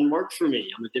 It doesn't work for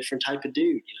me. I'm a different type of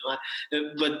dude, you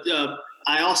know. But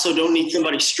I also don't need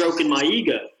somebody stroking my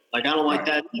ego. Like, I don't like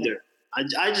that either.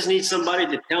 I just need somebody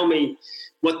to tell me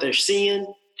what they're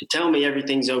seeing, to tell me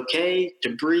everything's okay,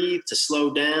 to breathe, to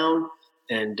slow down,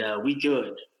 and we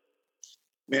good.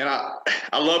 Man,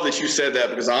 I love that you said that,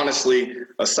 because honestly,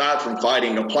 aside from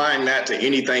fighting, applying that to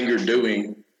anything you're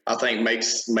doing, I think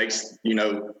makes, you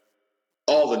know,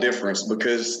 all the difference,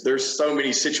 because there's so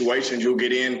many situations you'll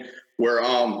get in where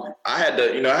I had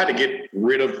to get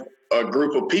rid of a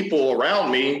group of people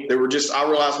around me that were just, I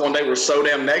realized one day were so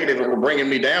damn negative and were bringing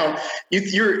me down.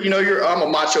 I'm a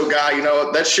macho guy, you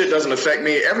know, that shit doesn't affect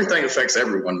me. Everything affects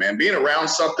everyone, man. Being around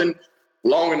something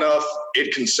long enough,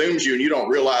 it consumes you and you don't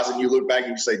realize it. And you look back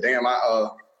and you say, damn,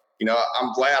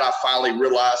 I'm glad I finally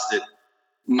realized that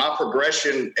my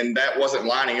progression and that wasn't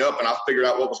lining up, and I figured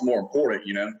out what was more important,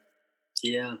 you know?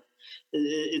 Yeah.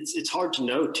 It's hard to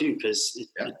know too, because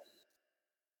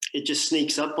it just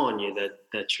sneaks up on you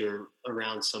that you're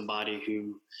around somebody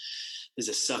who is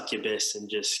a succubus and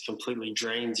just completely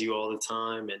drains you all the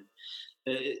time. And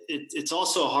it's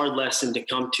also a hard lesson to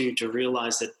come to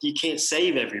realize that you can't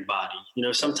save everybody. You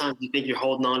know, sometimes you think you're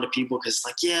holding on to people because it's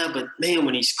like, yeah, but man,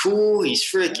 when he's cool, he's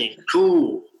freaking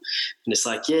cool. And it's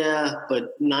like, yeah,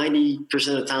 but 90%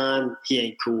 of the time he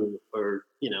ain't cool, or,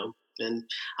 you know. And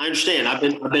I understand. I've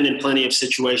been in plenty of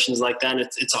situations like that. And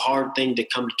it's a hard thing to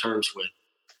come to terms with.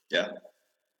 Yeah.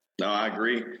 No, I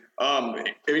agree.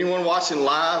 Anyone watching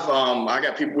live,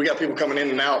 we got people coming in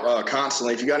and out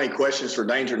constantly. If you got any questions for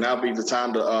Danger, now would be the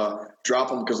time to drop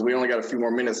them, because we only got a few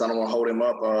more minutes. I don't want to hold him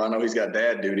up. I know he's got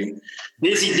dad duty.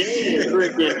 Busy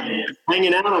day,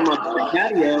 hanging out on my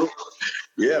patio.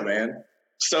 Yeah, man.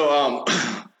 So,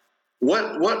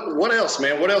 what else,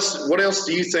 man? What else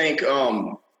do you think?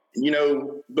 You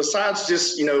know, besides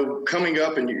just, you know, coming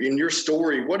up in your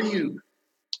story, what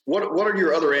are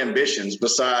your other ambitions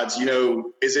besides, you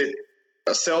know, is it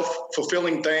a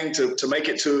self-fulfilling thing to make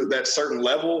it to that certain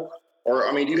level? Or,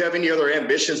 I mean, do you have any other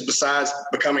ambitions besides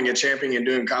becoming a champion and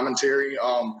doing commentary?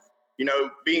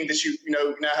 Being that you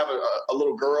now have a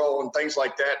little girl and things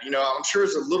like that, I'm sure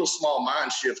it's a little small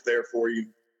mind shift there for you.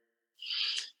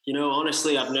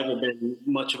 Honestly, I've never been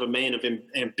much of a man of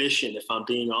ambition, if I'm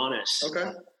being honest.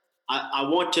 Okay. I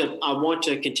want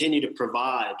to continue to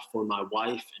provide for my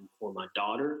wife and for my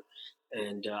daughter,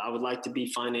 and I would like to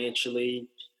be financially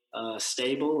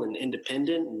stable and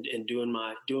independent and doing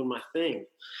my thing.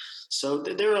 So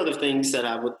there are other things that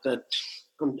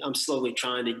I'm slowly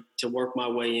trying to work my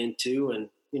way into, and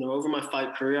over my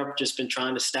fight career, I've just been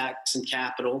trying to stack some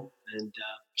capital and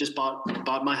just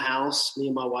bought my house. Me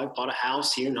and my wife bought a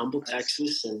house here in Humble,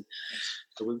 Texas, and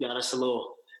so we've got us a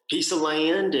little piece of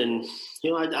land, and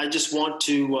I just want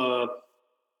enough.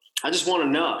 I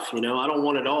don't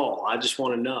want it all. I just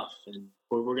want enough, and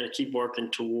we're going to keep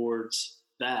working towards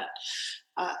that.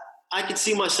 I could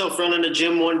see myself running a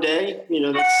gym one day.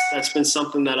 That's been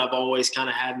something that I've always kind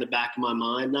of had in the back of my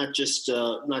mind, not just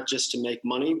to make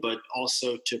money, but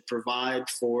also to provide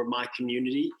for my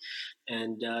community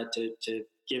and to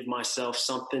give myself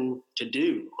something to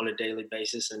do on a daily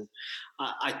basis. And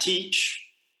I teach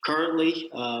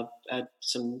currently at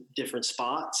some different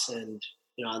spots, and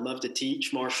I love to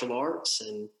teach martial arts.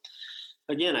 And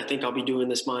again, I think I'll be doing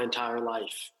this my entire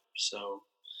life. So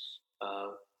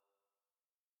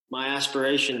my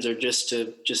aspirations are just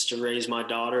to raise my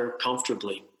daughter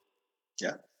comfortably.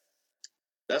 Yeah.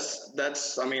 That's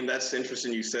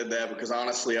interesting you said that, because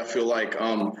honestly, I feel like,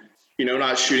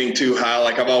 not shooting too high.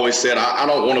 Like I've always said, I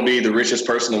don't want to be the richest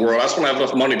person in the world. I just want to have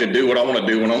enough money to do what I want to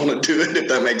do when I want to do it, if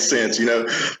that makes sense.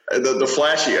 The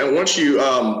flashy, and once you,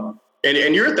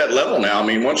 and you're at that level now. I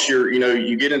mean, once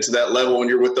you get into that level and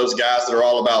you're with those guys that are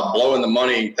all about blowing the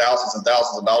money, thousands and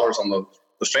thousands of dollars on the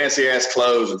fancy ass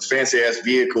clothes and fancy ass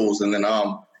vehicles, and then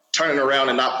turning around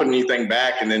and not putting anything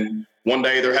back, and then one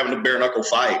day they're having a bare knuckle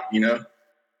fight,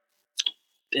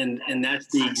 And that's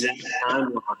the exact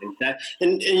timeline.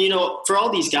 And for all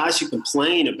these guys who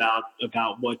complain about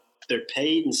what they're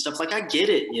paid and stuff, like I get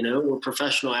it, we're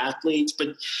professional athletes,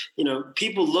 but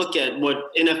people look at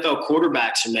what NFL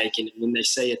quarterbacks are making when they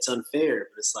say it's unfair.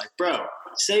 But it's like, bro,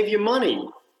 save your money.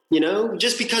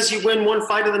 Just because you win one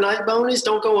fight of the night bonus,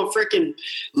 don't go and freaking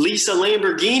lease a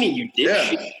Lamborghini, you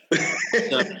dipshit.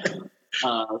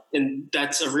 Yeah. And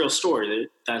that's a real story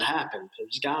that happened.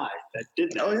 There's a guy that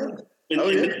did that. Oh, yeah. And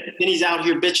then he's out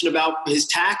here bitching about his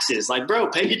taxes. Like, bro,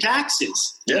 pay your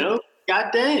taxes.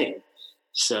 God dang.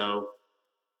 So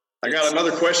I got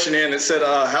another question in. It said,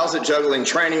 how's it juggling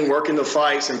training, working the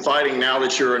fights, and fighting now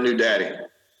that you're a new daddy?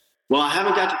 Well, I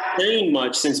haven't got to train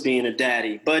much since being a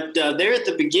daddy, but there at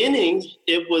the beginning,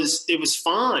 it was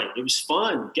fine. It was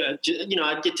fun.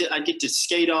 I'd get to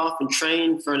skate off and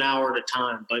train for an hour at a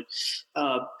time. But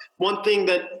one thing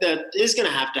that is going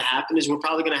to happen is we're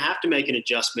probably going to have to make an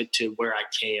adjustment to where I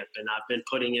camp, and I've been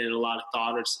putting in a lot of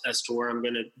thought as to where I'm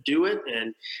going to do it.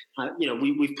 And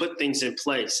we've put things in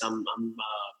place. I'm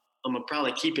gonna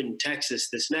probably keep it in Texas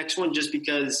this next one, just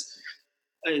because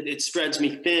it spreads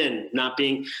me thin.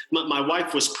 My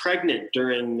wife was pregnant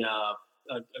during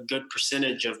a good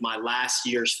percentage of my last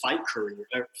year's fight career,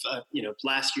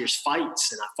 last year's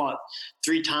fights. And I fought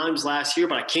 3 times last year,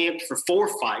 but I camped for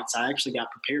 4 fights. I actually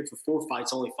got prepared for 4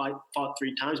 fights, only fought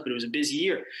 3 times, but it was a busy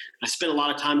year. I spent a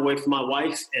lot of time away from my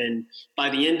wife. And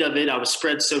by the end of it, I was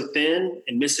spread so thin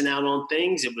and missing out on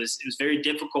things. It was very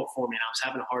difficult for me, and I was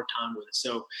having a hard time with it.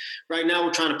 So right now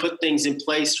we're trying to put things in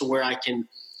place to where I can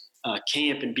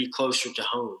camp and be closer to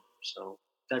home. So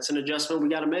that's an adjustment we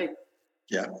got to make.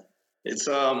 Yeah. It's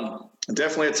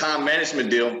definitely a time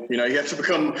management deal. You have to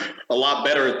become a lot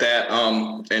better at that.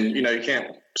 And you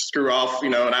can't screw off,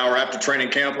 an hour after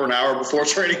training camp or an hour before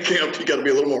training camp. You got to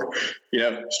be a little more,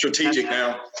 strategic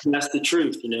now. That's the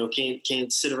truth.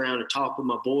 Can't sit around and talk with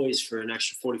my boys for an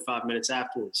extra 45 minutes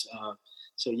afterwards.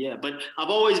 So, yeah, but I've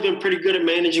always been pretty good at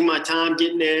managing my time,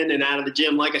 getting in and out of the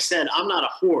gym. Like I said, I'm not a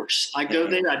horse. I go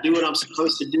there, I do what I'm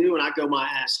supposed to do, and I go my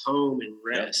ass home and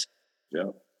rest.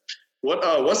 Yeah.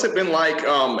 What's it been like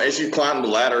as you climb the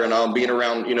ladder and being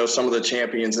around, some of the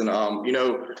champions? And,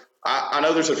 I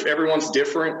know everyone's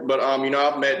different, but,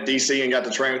 I've met DC and got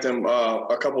to train with him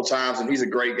a couple times, and he's a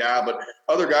great guy. But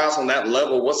other guys on that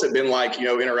level, what's it been like,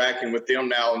 interacting with them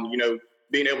now and,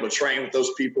 being able to train with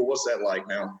those people? What's that like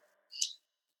now?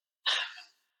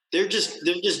 They're just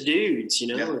dudes,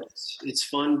 Yeah. It's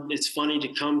fun. It's funny to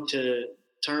come to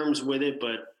terms with it.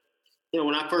 But,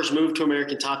 when I first moved to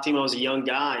American Top Team, I was a young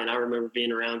guy, and I remember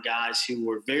being around guys who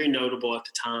were very notable at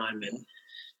the time. And,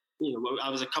 I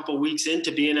was a couple weeks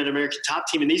into being at American Top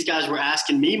Team, and these guys were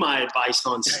asking me my advice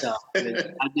on stuff.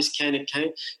 And I just can't,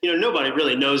 nobody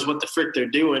really knows what the frick they're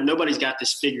doing. Nobody's got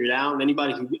this figured out. And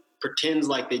anybody who pretends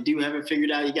like they do have it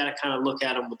figured out, you got to kind of look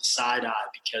at them with the side eye,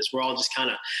 because we're all just kind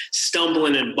of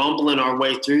stumbling and bumbling our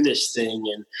way through this thing.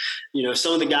 And,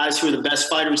 some of the guys who are the best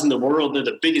fighters in the world, they're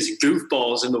the biggest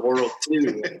goofballs in the world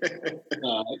too.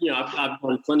 I've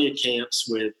done plenty of camps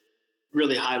with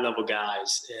really high level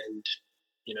guys, and,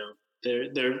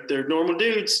 they're normal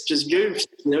dudes, just goofs,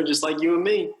 just like you and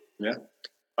me. Yeah.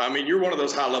 I mean, you're one of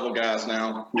those high level guys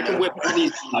now. I can whip all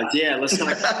these guys. Yeah, let's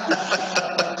not.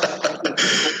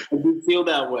 I do feel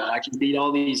that way. I can beat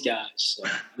all these guys. So.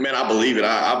 Man, I believe it.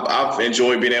 I've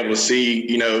enjoyed being able to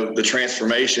see, the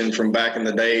transformation from back in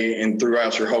the day and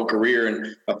throughout your whole career.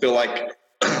 And I feel like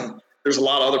there's a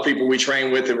lot of other people we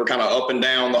train with that were kind of up and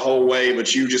down the whole way,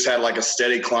 but you just had like a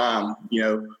steady climb,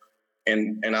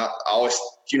 and I always,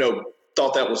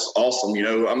 thought that was awesome.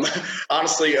 I'm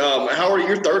honestly, how are you?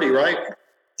 You're 30, right?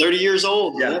 30 years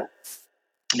old. Yeah. Man.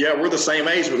 Yeah, we're the same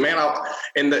age, but man,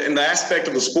 in the aspect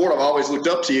of the sport, I've always looked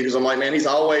up to you, because I'm like, man, he's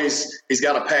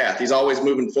got a path. He's always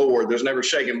moving forward. There's never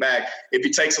shaking back. If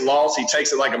he takes a loss, he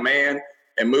takes it like a man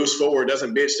and moves forward.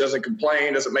 Doesn't bitch, doesn't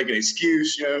complain, doesn't make an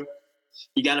excuse. You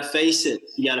got to face it.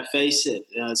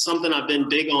 Something I've been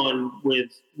big on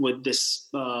with this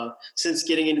since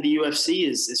getting into the UFC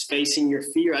is facing your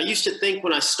fear. I used to think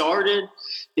when I started,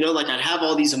 like I'd have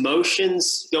all these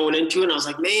emotions going into it, and I was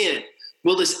like, man,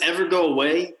 will this ever go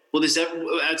away?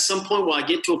 At some point, will I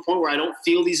get to a point where I don't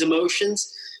feel these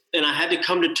emotions? And I had to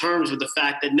come to terms with the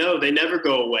fact that no, they never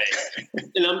go away.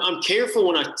 And I'm careful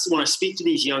when I speak to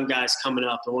these young guys coming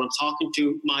up, and when I'm talking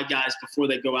to my guys before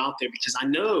they go out there, because I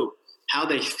know how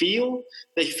they feel.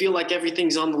 They feel like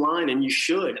everything's on the line, and you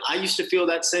should. I used to feel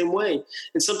that same way.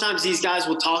 And sometimes these guys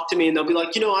will talk to me and they'll be like,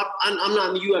 I'm not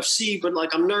in the UFC, but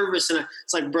like I'm nervous. And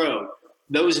it's like, bro,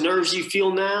 those nerves you feel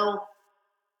now,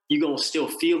 you're going to still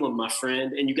feel them, my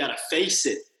friend. And you got to face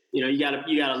it. You got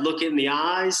to look it in the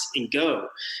eyes and go.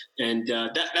 And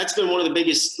that's been one of the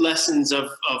biggest lessons of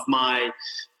my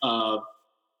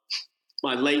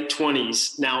my late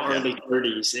 20s, now early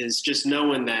 30s, is just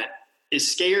knowing that it's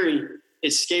scary.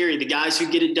 It's scary. The guys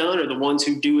who get it done are the ones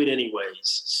who do it anyways.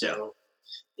 So,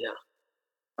 yeah.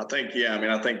 I think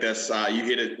that's you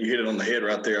hit it on the head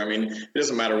right there. I mean, it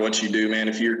doesn't matter what you do, man.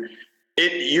 If you're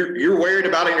worried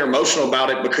about it and you're emotional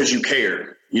about it because you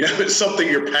care. It's something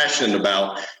you're passionate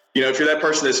about. If you're that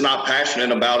person that's not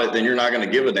passionate about it, then you're not going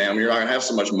to give a damn. You're not going to have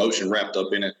so much emotion wrapped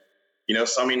up in it.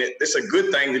 So I mean, it's a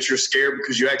good thing that you're scared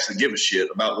because you actually give a shit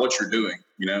about what you're doing.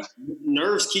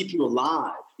 Nerves keep you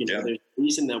alive. There's a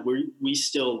reason that we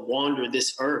still wander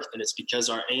this earth, and it's because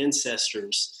our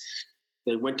ancestors,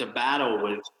 they went to battle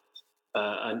with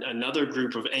another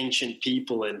group of ancient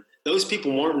people, and those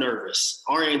people weren't nervous.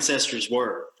 Our ancestors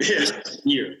were.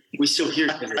 Yeah. We still hear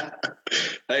today.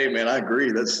 Hey, man, I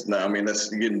agree. That's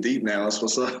getting deep now. That's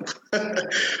what's up.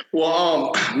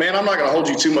 Well, man, I'm not going to hold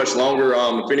you too much longer.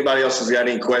 If anybody else has got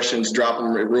any questions, drop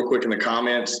them real quick in the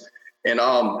comments. And,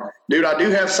 dude, I do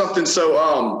have something.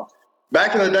 So,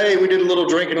 back in the day, we did a little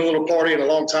drinking, a little partying a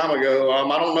long time ago.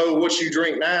 I don't know what you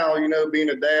drink now, being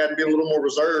a dad and being a little more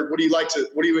reserved. What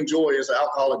do you enjoy as an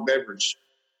alcoholic beverage?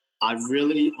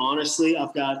 Honestly,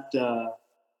 I've got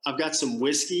some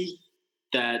whiskey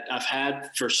that I've had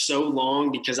for so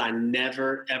long because I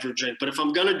never, ever drink. But if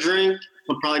I'm going to drink,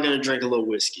 I'm probably going to drink a little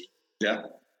whiskey. Yeah.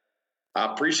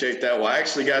 I appreciate that. Well, I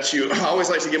actually got you. I always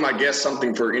like to give my guests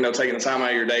something for, taking the time out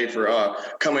of your day for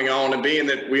coming on, and being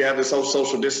that we have this whole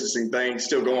social distancing thing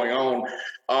still going on.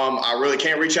 I really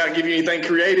can't reach out and give you anything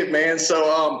creative, man.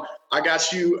 So I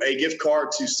got you a gift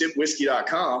card to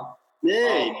sipwhiskey.com.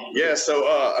 Yay. Yeah. So,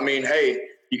 hey,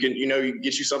 you can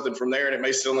get you something from there, and it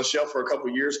may sit on the shelf for a couple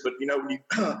of years, but you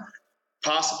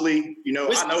possibly, I know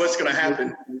it's going to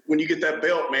happen when you get that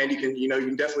belt, man. You can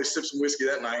definitely sip some whiskey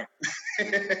that night.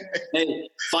 Hey,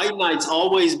 fight night's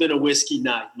always been a whiskey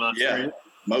night, my friend.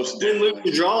 Most definitely. When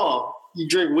you draw, you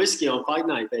drink whiskey on fight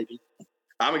night, baby.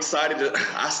 I'm excited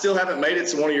I still haven't made it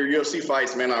to one of your UFC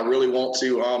fights, man. I really want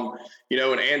to.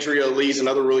 And Andrea Lee's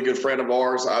another really good friend of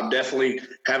ours. I definitely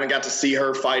haven't got to see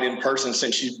her fight in person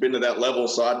since she's been to that level.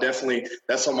 So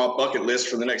that's on my bucket list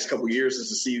for the next couple of years, is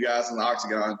to see you guys in the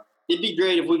octagon. It'd be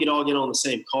great if we could all get on the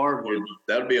same card.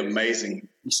 That would be amazing.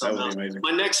 That would be amazing.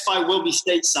 My next fight will be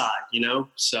stateside,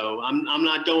 so I'm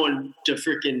not going to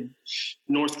freaking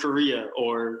North Korea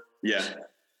or. Yeah.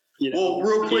 Well,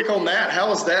 real quick on that, how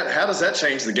does that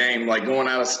change the game? Like going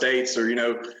out of states, or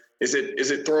is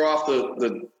it throw off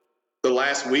the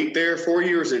last week there for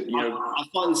you, or is it I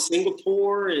fought in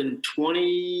Singapore in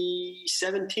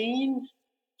 2017,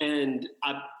 and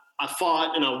I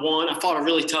fought and I won. I fought a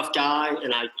really tough guy,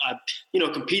 and I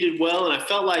competed well, and I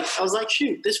was like,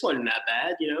 shoot, this wasn't that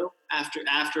bad,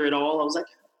 After it all, I was like,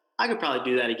 I could probably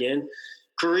do that again.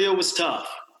 Korea was tough.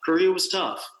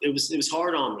 It was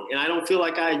hard on me, and I don't feel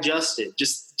like I adjusted.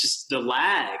 Just the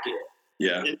lag.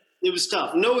 Yeah. It was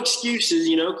tough. No excuses,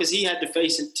 because he had to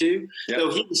face it too. Yep.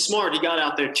 Though he was smart. He got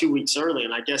out there 2 weeks early,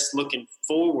 and I guess looking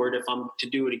forward, if I'm to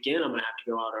do it again, I'm going to have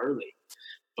to go out early.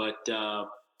 But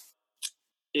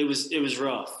it was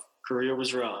rough. Korea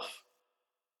was rough.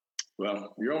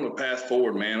 Well, you're on the path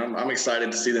forward, man. I'm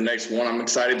excited to see the next one. I'm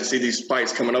excited to see these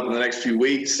fights coming up in the next few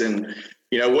weeks. And,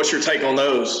 what's your take on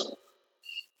those?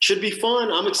 Should be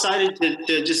fun. I'm excited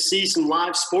to just see some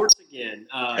live sports again.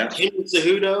 Henry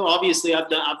Cejudo, obviously, I've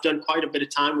done quite a bit of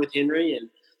time with Henry, and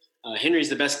Henry's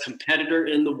the best competitor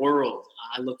in the world.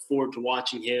 I look forward to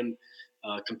watching him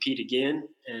compete again,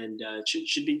 and it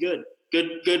should be good.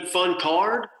 Good fun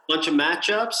card, bunch of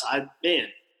matchups. I'm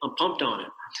pumped on it.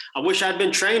 I wish I'd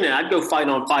been training. I'd go fight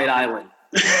on Fight Island.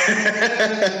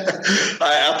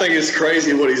 I think it's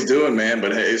crazy what he's doing, man.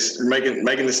 But hey, it's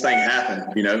making this thing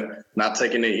happen. Not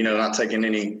taking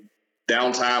any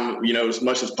downtime, as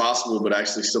much as possible, but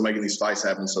actually still making these fights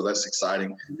happen. So that's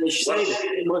exciting. They say that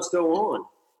it must go on.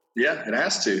 Yeah, it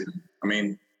has to. I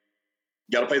mean,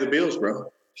 you got to pay the bills, bro.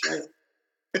 Right.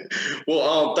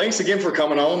 Well, thanks again for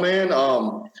coming on, man.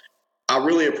 I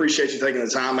really appreciate you taking the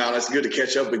time out. It's good to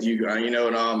catch up with you, and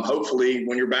hopefully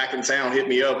when you're back in town, hit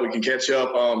me up. We can catch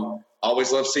up. I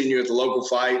always love seeing you at the local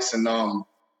fights, and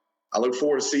I look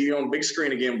forward to seeing you on the big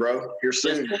screen again, bro, here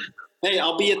soon. Hey,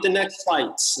 I'll be at the next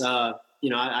fights. I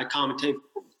commentate.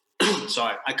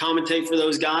 Sorry, I commentate for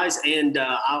those guys, and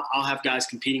I'll have guys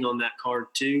competing on that card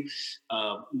too.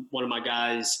 One of my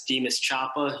guys, Demas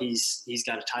Chapa, he's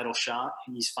got a title shot.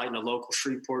 He's fighting a local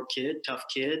Shreveport kid, tough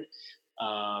kid.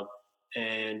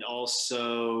 And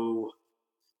also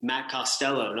Matt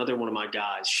Costello, another one of my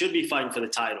guys, should be fighting for the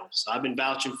title. So I've been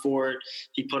vouching for it.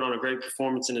 He put on a great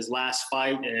performance in his last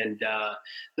fight. And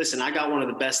listen, I got one of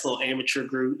the best little amateur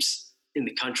groups in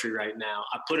the country right now.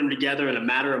 I put them together in a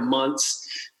matter of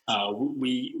months.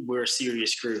 We're a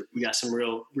serious group. We got some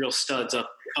real studs up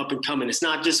and coming. It's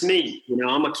not just me.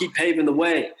 I'm going to keep paving the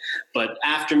way. But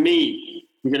after me,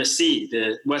 you're going to see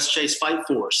the West Chase Fight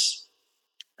Force.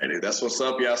 Hey, dude, that's what's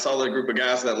up. Yeah, I saw that group of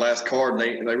guys that last card.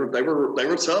 They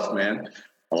were tough, man.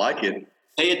 I like it.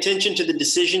 Pay attention to the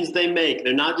decisions they make.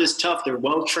 They're not just tough; they're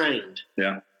well trained.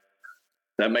 Yeah,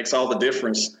 that makes all the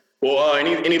difference. Well,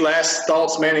 any last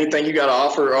thoughts, man? Anything you got to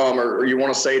offer, or you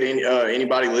want to say to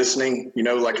anybody listening?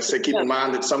 Like I said, keep in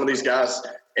mind that some of these guys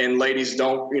and ladies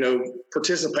don't,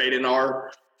 participate in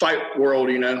our fight world.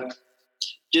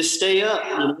 Just stay up.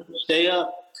 Stay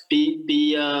up. Do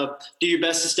your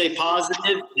best to stay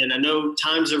positive. And I know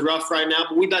times are rough right now,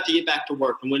 but we got to get back to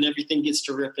work. And when everything gets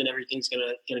to ripping, everything's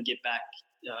gonna get back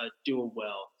doing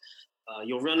well.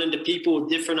 You'll run into people with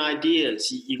different ideas.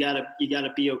 You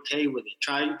gotta be okay with it.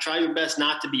 Try your best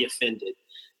not to be offended,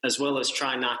 as well as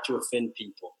try not to offend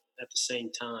people at the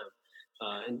same time.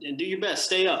 And do your best.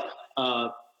 Stay up.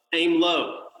 Aim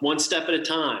low, one step at a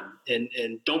time,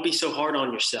 and don't be so hard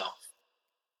on yourself.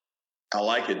 I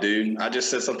like it, dude. I just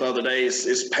said something the other day.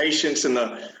 It's patience, and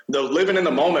the living in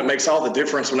the moment makes all the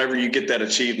difference whenever you get that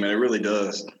achievement. It really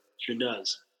does. Sure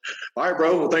does. All right,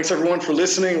 bro. Well, thanks everyone for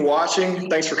listening, watching.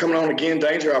 Thanks for coming on again,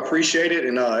 Danger. I appreciate it.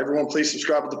 And everyone, please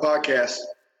subscribe to the podcast.